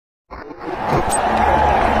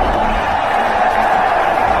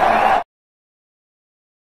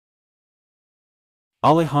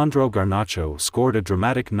Alejandro Garnacho scored a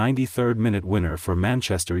dramatic 93rd-minute winner for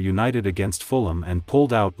Manchester United against Fulham and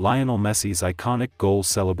pulled out Lionel Messi's iconic goal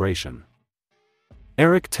celebration.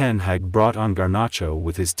 Erik Ten Hag brought on Garnacho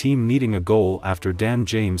with his team needing a goal after Dan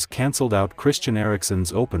James cancelled out Christian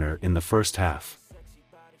Eriksen's opener in the first half.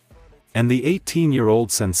 And the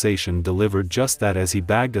 18-year-old sensation delivered just that as he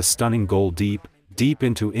bagged a stunning goal deep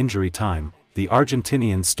into injury time. The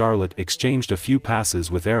Argentinian starlet exchanged a few passes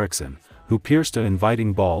with Eriksen, who pierced an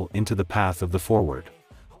inviting ball into the path of the forward.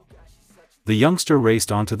 The youngster raced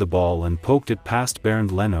onto the ball and poked it past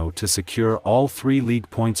Bernd Leno to secure all 3 league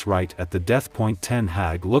points right at the death point. Ten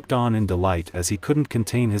Hag looked on in delight as he couldn't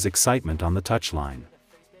contain his excitement on the touchline.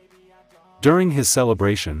 During his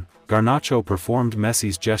celebration, Garnacho performed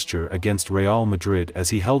Messi's gesture against Real Madrid as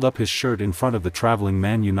he held up his shirt in front of the travelling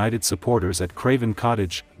Man United supporters at Craven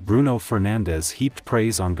Cottage. Bruno Fernandes heaped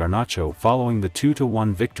praise on Garnacho following the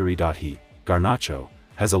 2-1 victory. Garnacho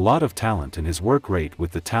has a lot of talent and his work rate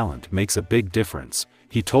with the talent makes a big difference,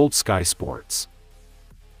 he told Sky Sports.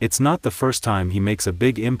 It's not the first time he makes a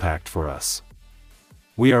big impact for us.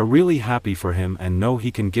 We are really happy for him and know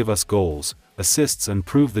he can give us goals, assists and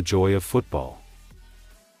prove the joy of football.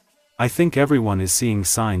 I think everyone is seeing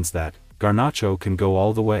signs that Garnacho can go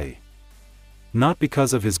all the way. Not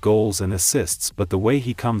because of his goals and assists but the way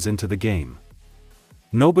he comes into the game.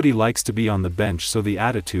 Nobody likes to be on the bench, so the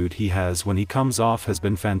attitude he has when he comes off has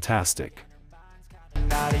been fantastic.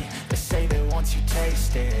 They say that once you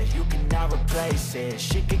taste it, you cannot replace it.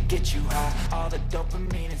 She could get you high, all the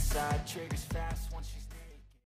dopamine inside triggers fast once you